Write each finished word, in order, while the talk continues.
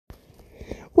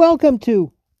Welcome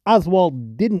to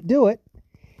Oswald Didn't Do It,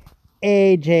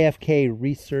 a JFK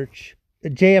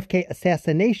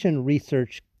assassination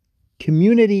research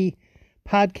community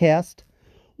podcast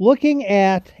looking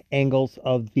at angles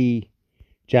of the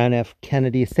John F.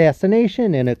 Kennedy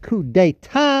assassination and a coup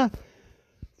d'etat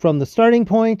from the starting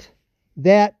point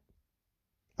that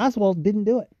Oswald didn't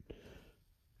do it.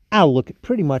 I'll look at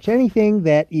pretty much anything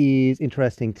that is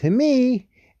interesting to me,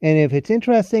 and if it's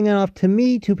interesting enough to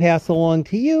me to pass along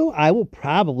to you, I will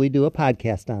probably do a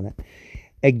podcast on it.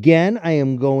 Again, I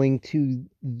am going to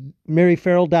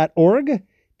maryfarrell.org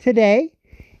today,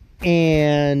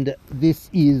 and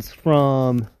this is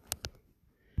from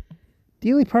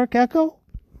Dealey Plaza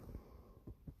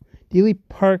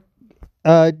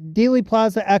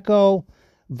Echo,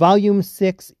 Volume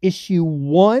 6, Issue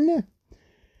 1,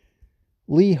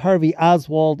 Lee Harvey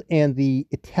Oswald and the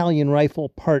Italian Rifle,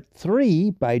 Part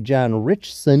 3 by John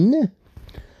Richson.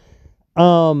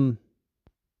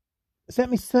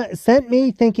 Sent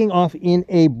me thinking off in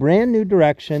a brand new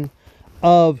direction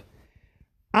of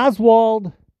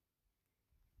Oswald,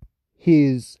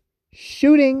 his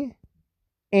shooting,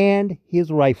 and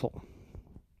his rifle.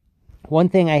 One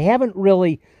thing I haven't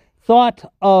really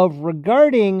thought of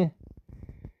regarding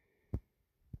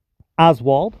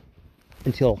Oswald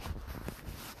until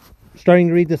starting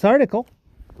to read this article,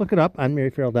 look it up on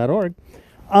maryfarrell.org,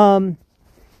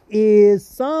 is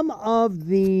some of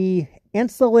the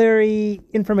ancillary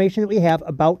information that we have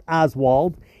about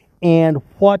Oswald and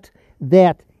what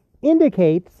that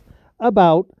indicates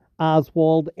about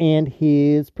Oswald and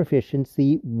his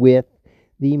proficiency with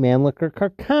the Mannlicher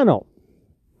Carcano.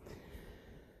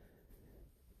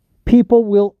 People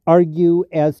will argue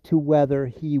as to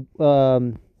whether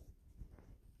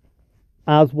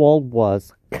Oswald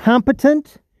was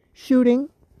competent shooting.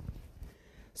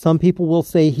 Some people will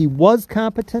say he was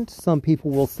competent. Some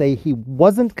people will say he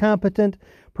wasn't competent,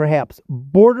 perhaps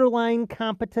borderline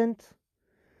competent.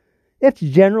 That's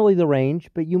generally the range,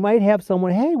 but you might have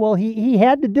someone, hey, well, he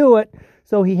had to do it,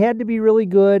 so he had to be really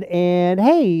good, and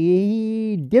hey,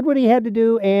 he did what he had to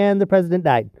do, and the president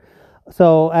died.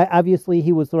 So obviously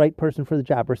he was the right person for the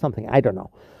job or something. I don't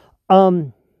know.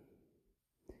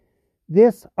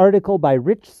 This article by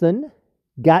Richson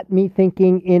got me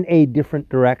thinking in a different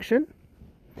direction,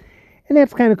 and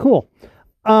that's kind of cool.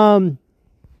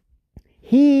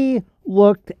 He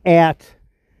looked at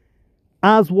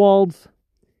Oswald's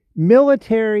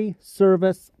military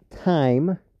service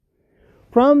time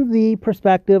from the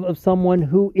perspective of someone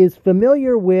who is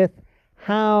familiar with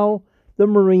how the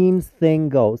Marines thing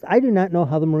goes. I do not know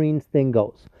how the Marines thing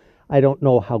goes. I don't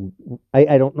know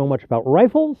much about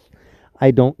rifles. I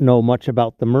don't know much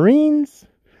about the Marines.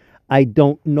 I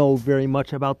don't know very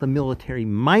much about the military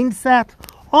mindset.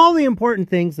 All the important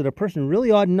things that a person really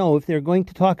ought to know if they're going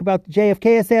to talk about the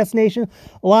JFK assassination,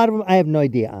 a lot of them I have no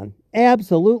idea on.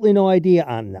 Absolutely no idea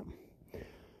on them.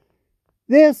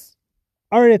 This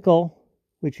article,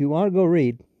 which you want to go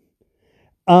read,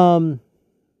 brings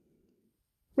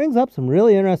up some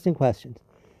really interesting questions.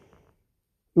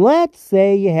 Let's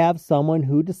say you have someone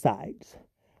who decides,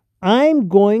 I'm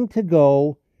going to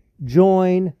go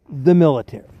join the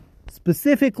military,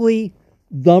 specifically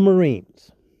the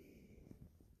Marines.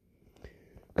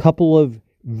 Couple of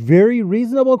very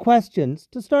reasonable questions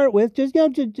to start with, just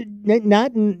not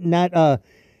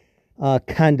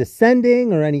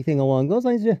condescending or anything along those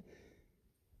lines.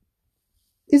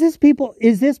 Is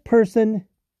this person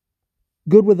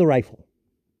good with a rifle?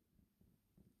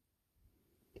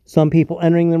 Some people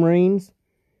entering the Marines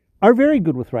are very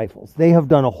good with rifles. They have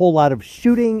done a whole lot of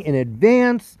shooting in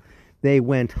advance. They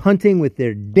went hunting with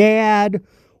their dad,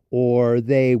 or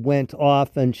they went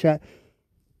off and shot.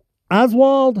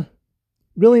 Oswald,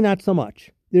 really not so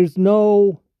much. There's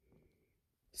no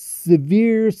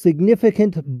severe,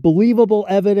 significant, believable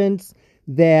evidence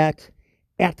that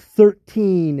at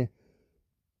 13,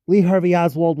 Lee Harvey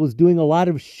Oswald was doing a lot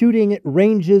of shooting at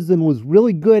ranges and was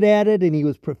really good at it, and he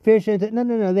was proficient. No,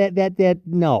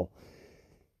 no.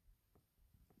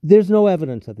 There's no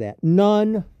evidence of that.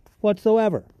 None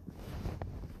whatsoever.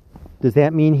 Does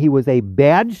that mean he was a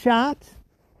bad shot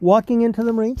walking into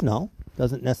the Marines? No.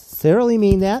 Doesn't necessarily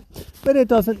mean that, but it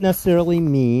doesn't necessarily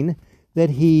mean that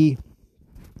he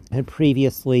had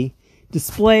previously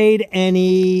displayed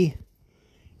any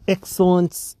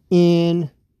excellence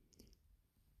in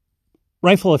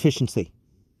rifle efficiency.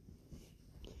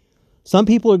 Some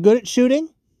people are good at shooting.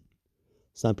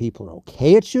 Some people are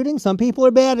okay at shooting. Some people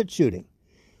are bad at shooting.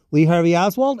 Lee Harvey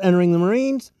Oswald entering the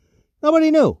Marines, nobody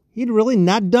knew. He'd really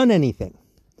not done anything.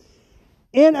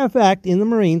 In effect, in the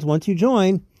Marines, once you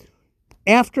join,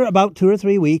 after about 2 or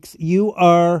 3 weeks, you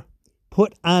are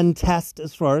put on test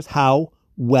as far as how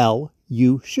well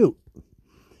you shoot.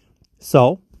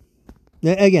 So,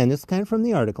 again, this is kind of from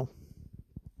the article,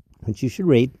 which you should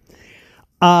read.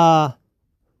 Lee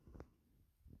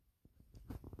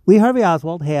Harvey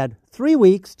Oswald had 3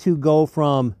 weeks to go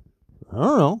from,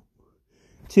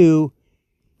 to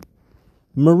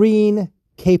Marine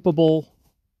capable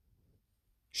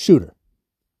shooter.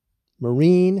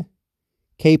 Marine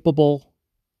capable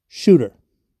shooter.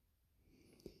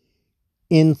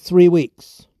 In 3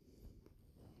 weeks.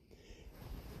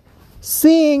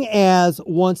 Seeing as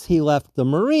once he left the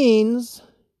Marines,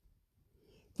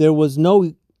 there was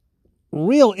no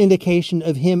real indication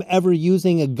of him ever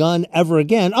using a gun ever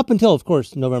again, up until, of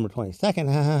course, November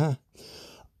 22nd.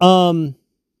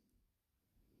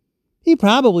 He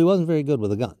probably wasn't very good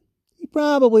with a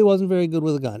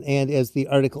gun. And as the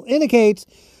article indicates,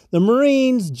 the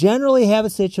Marines generally have a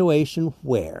situation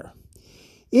where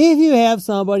if you have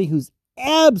somebody who's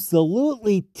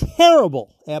absolutely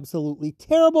terrible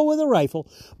with a rifle,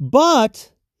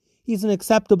 but he's an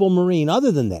acceptable Marine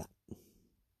other than that.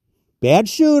 Bad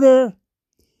shooter,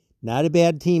 not a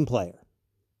bad team player.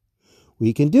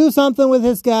 We can do something with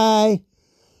this guy,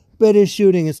 but his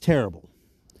shooting is terrible.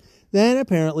 Then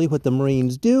apparently what the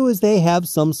Marines do is they have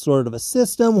some sort of a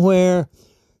system where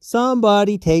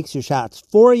somebody takes your shots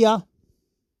for you.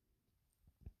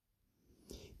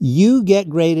 You get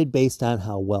graded based on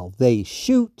how well they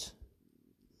shoot.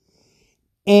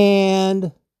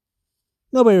 And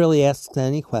nobody really asks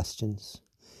any questions.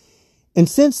 And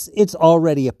since it's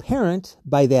already apparent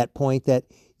by that point that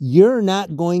you're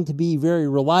not going to be very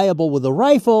reliable with a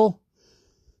rifle,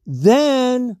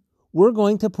 then we're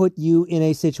going to put you in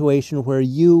a situation where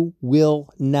you will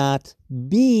not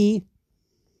be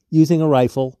using a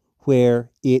rifle where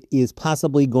it is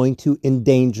possibly going to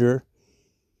endanger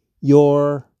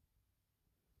your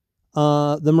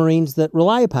the Marines that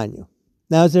rely upon you.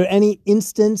 Now, is there any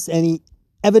instance, any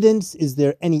evidence, is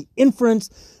there any inference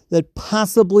that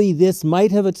possibly this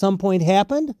might have at some point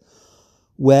happened?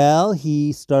 Well,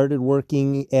 he started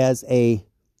working as a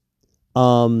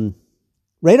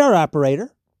radar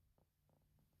operator.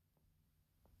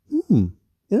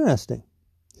 Interesting.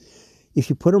 If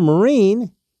you put a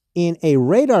Marine in a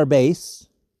radar base,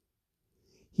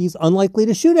 he's unlikely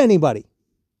to shoot anybody.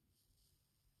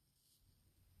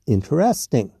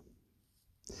 Interesting.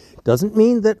 Doesn't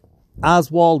mean that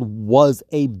Oswald was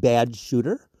a bad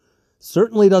shooter.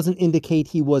 Certainly doesn't indicate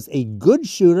he was a good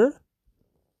shooter.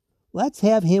 Let's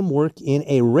have him work in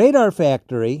a radar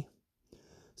factory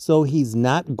so he's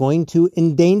not going to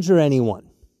endanger anyone.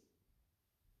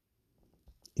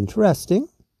 Interesting.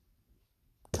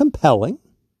 Compelling.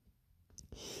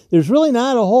 There's really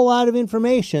not a whole lot of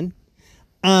information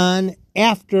on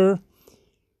after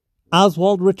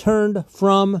Oswald returned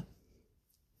from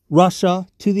Russia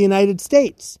to the United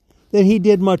States that he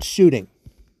did much shooting.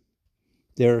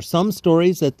 There are some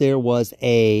stories that there was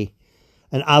an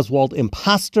Oswald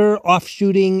imposter off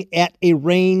shooting at a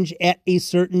range at a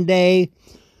certain day,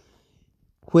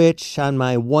 which on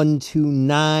my 1 to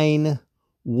 9,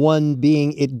 1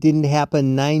 being it didn't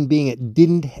happen, 9 being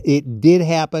it did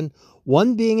happen,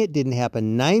 1 being it didn't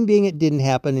happen, 9 being it didn't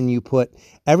happen, and you put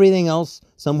everything else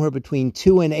somewhere between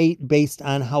 2 and 8 based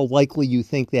on how likely you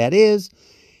think that is.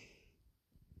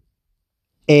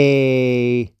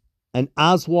 An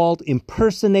Oswald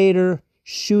impersonator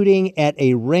shooting at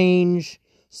a range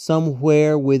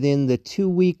somewhere within the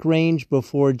 2-week range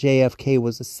before JFK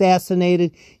was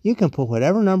assassinated. You can put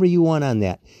whatever number you want on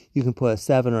that. You can put a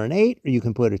 7 or an 8, or you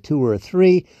can put a 2 or a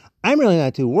 3. I'm really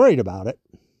not too worried about it.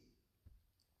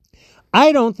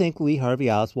 I don't think Lee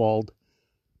Harvey Oswald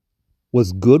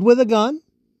was good with a gun,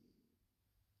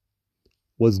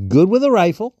 was good with a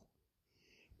rifle,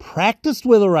 practiced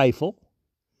with a rifle,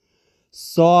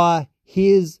 saw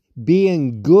his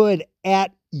being good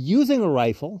at using a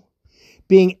rifle,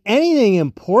 being anything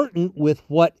important with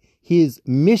what his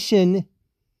mission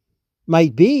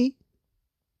might be.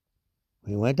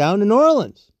 He went down to New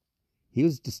Orleans. He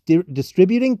was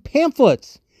distributing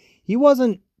pamphlets. He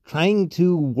wasn't trying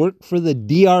to work for the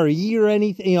DRE or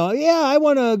anything. I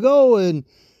want to go and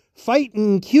fight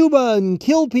in Cuba and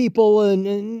kill people.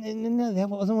 And that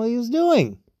wasn't what he was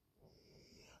doing.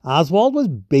 Oswald was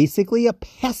basically a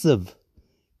passive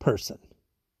person.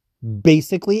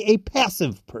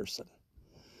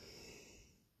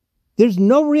 There's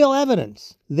no real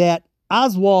evidence that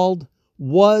Oswald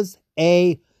was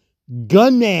a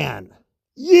gunman.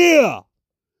 Yeah!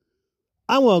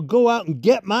 I want to go out and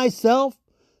get myself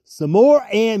some more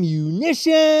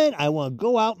ammunition. I want to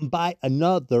go out and buy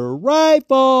another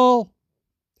rifle.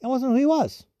 That wasn't who he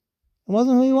was.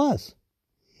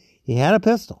 He had a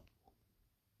pistol.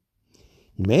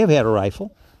 He may have had a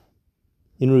rifle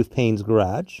in Ruth Payne's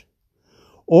garage,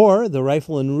 or the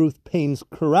rifle in Ruth Payne's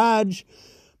garage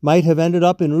might have ended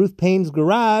up in Ruth Payne's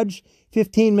garage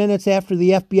 15 minutes after the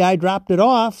FBI dropped it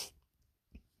off,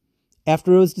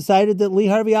 after it was decided that Lee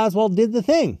Harvey Oswald did the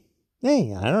thing.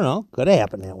 Hey, I don't know. Could have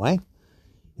happened that way.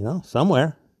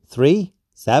 Somewhere. 3,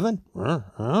 7, I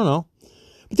don't know.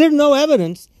 But there's no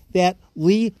evidence that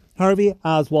Lee Harvey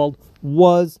Oswald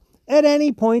was, at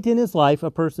any point in his life, a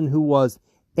person who was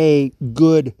a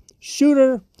good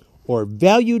shooter or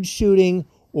valued shooting,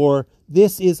 or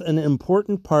this is an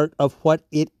important part of what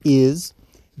it is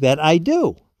that I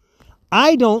do.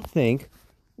 I don't think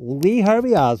Lee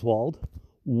Harvey Oswald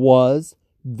was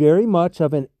very much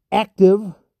of an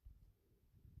active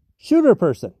shooter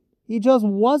person. He just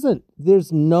wasn't.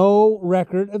 There's no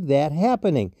record of that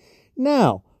happening.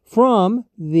 Now, from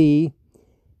the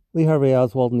Lee Harvey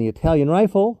Oswald and the Italian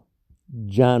Rifle,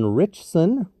 John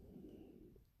Richson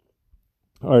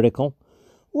article,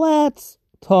 let's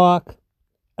talk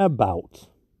about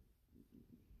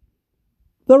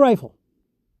the rifle.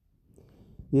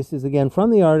 This is again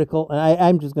from the article, and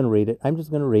I'm just going to read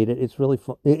it. It's really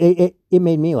fun. It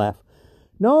made me laugh.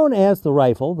 Known as the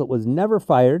rifle that was never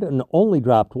fired and only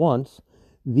dropped once,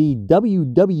 the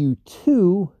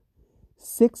WW2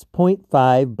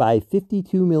 6.5 by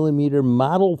 52 millimeter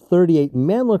Model 38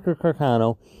 Mannlicher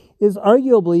Carcano is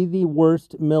arguably the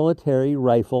worst military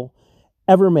rifle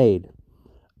ever made.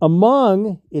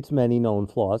 Among its many known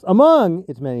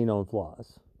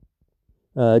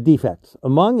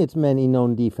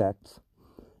defects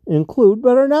include,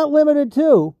 but are not limited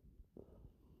to,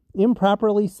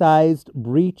 improperly sized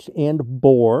breech and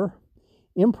bore,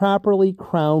 improperly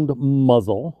crowned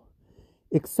muzzle,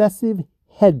 excessive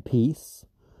headpiece,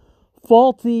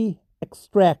 faulty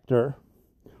extractor,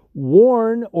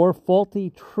 worn or faulty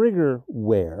trigger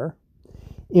wear,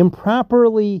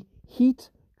 improperly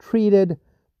heat-treated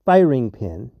firing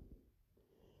pin,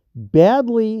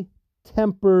 badly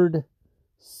tempered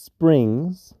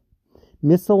springs,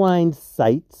 misaligned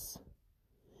sights,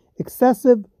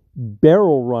 excessive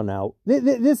barrel run out.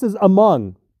 This is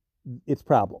among its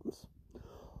problems.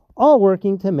 All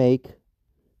working to make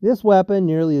this weapon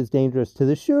nearly as dangerous to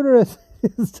the shooter as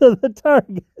it is to the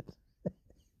target.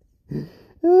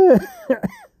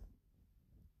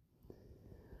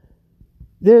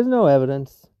 There's no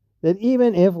evidence that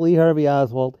even if Lee Harvey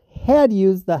Oswald had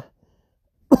used the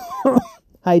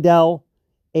Heidel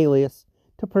alias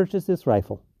to purchase this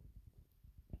rifle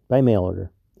by mail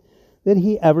order, that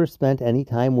he ever spent any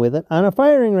time with it on a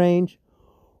firing range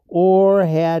or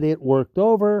had it worked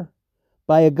over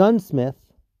by a gunsmith.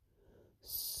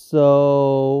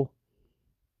 So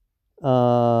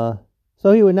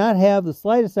he would not have the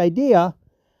slightest idea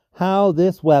how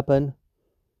this weapon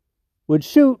would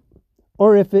shoot,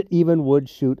 or if it even would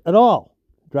shoot at all.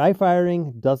 Dry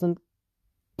firing doesn't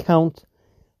count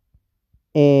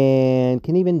and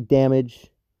can even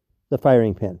damage the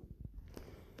firing pin.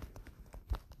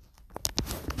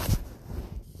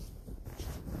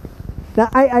 Now,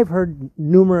 I've heard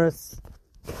numerous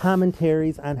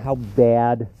commentaries on how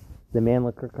bad the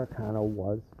Mannlicher Carcano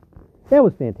was. That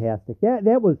was fantastic.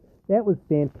 That was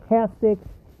fantastic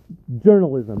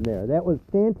journalism there. That was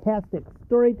fantastic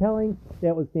storytelling.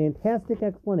 That was fantastic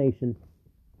explanation.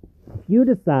 If you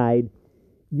decide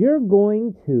you're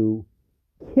going to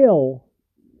kill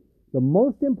the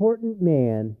most important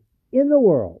man in the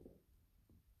world,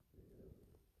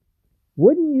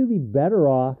 wouldn't you be better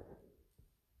off,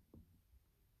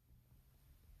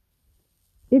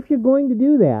 if you're going to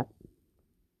do that,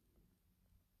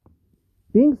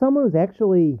 being someone who's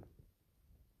actually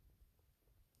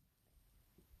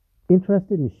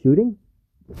interested in shooting?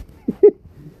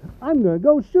 I'm going to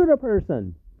go shoot a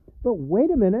person. But wait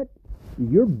a minute,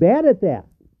 you're bad at that.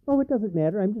 Oh, it doesn't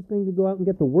matter. I'm just going to go out and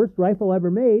get the worst rifle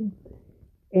ever made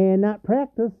and not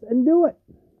practice and do it.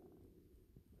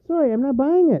 Sorry, I'm not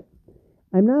buying it.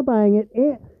 I'm not buying it.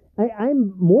 And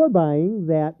I'm more buying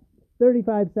that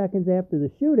 35 seconds after the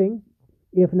shooting,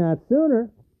 if not sooner,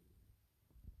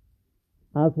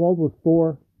 Oswald was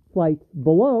 4 flights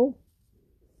below,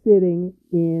 sitting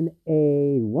in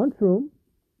a lunchroom,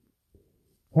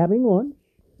 having lunch.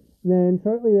 Then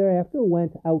shortly thereafter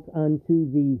went out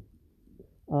onto the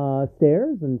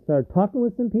stairs and started talking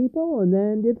with some people, and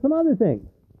then did some other things.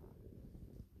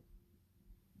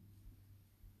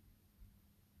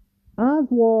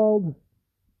 Oswald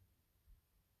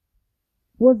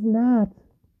was not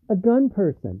a gun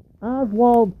person.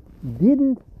 Oswald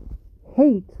didn't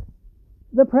hate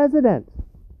the president.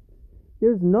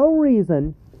 There's no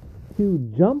reason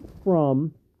to jump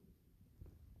from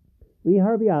Lee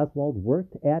Harvey Oswald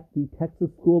worked at the Texas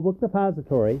School Book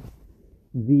Depository.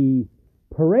 The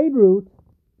parade route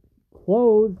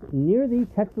closed near the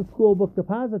Texas School Book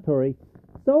Depository.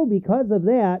 So because of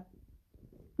that,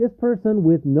 this person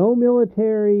with no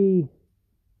military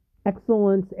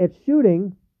excellence at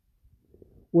shooting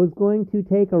was going to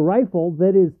take a rifle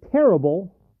that is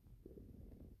terrible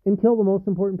and kill the most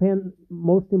important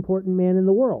man in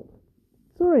the world.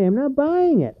 Sorry, I'm not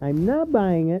buying it. I'm not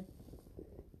buying it.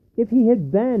 If he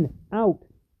had been out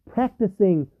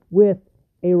practicing with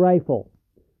a rifle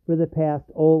for the past,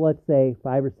 let's say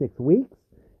 5 or 6 weeks,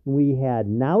 and we had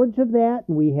knowledge of that,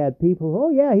 and we had people,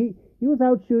 he was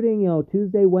out shooting,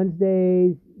 Tuesday,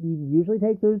 Wednesday, he usually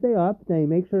take Thursday off, then he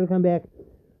makes sure to come back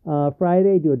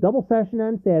Friday, do a double session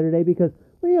on Saturday, because,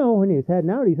 when he was heading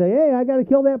out, he'd say, hey, I got to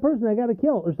kill that person, I got to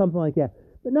kill, or something like that.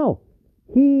 But no,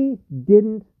 he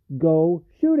didn't go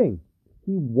shooting.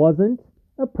 He wasn't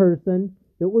a person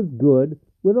that was good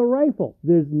with a rifle.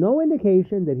 There's no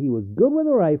indication that he was good with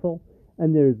a rifle,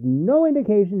 and there's no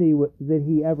indication that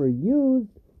he ever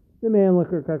used the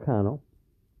Mannlicher Carcano.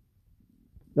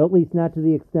 At least not to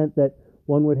the extent that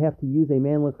one would have to use a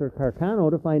Mannlicher Carcano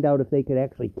to find out if they could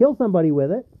actually kill somebody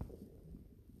with it.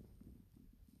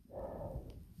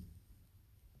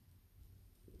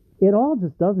 It all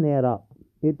just doesn't add up.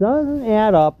 It doesn't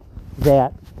add up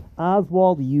that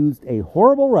Oswald used a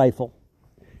horrible rifle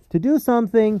to do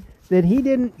something that he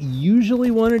didn't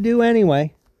usually want to do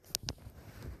anyway.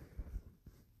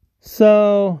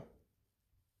 So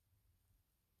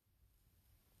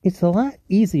it's a lot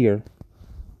easier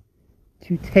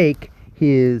to take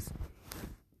his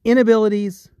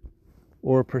inabilities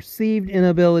or perceived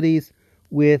inabilities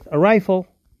with a rifle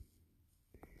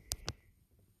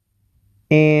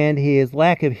and his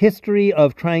lack of history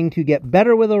of trying to get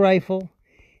better with a rifle,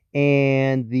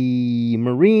 and the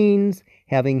Marines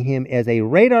having him as a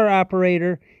radar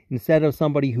operator instead of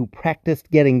somebody who practiced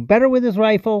getting better with his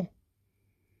rifle.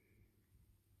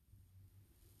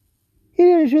 He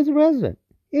didn't shoot the president.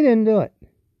 He didn't do it.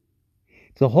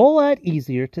 It's a whole lot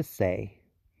easier to say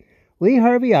Lee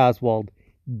Harvey Oswald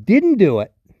didn't do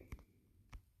it.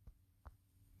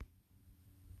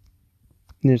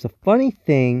 And there's a funny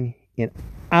thing in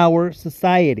our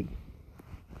society.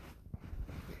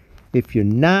 If you're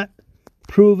not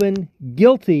proven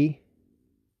guilty,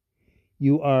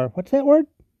 you are, what's that word?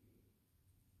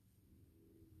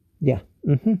 Yeah.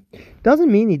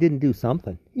 Doesn't mean he didn't do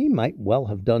something. He might well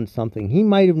have done something. He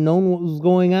might have known what was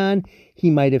going on. He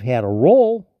might have had a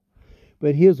role.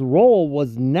 But his role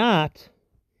was not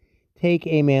take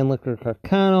a Mannlicher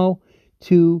Carcano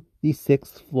to the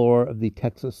 6th floor of the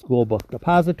Texas School Book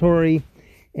Depository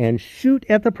and shoot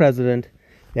at the president.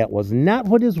 That was not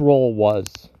what his role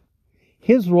was.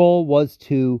 His role was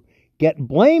to get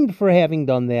blamed for having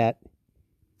done that,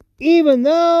 even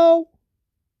though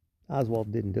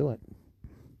Oswald didn't do it.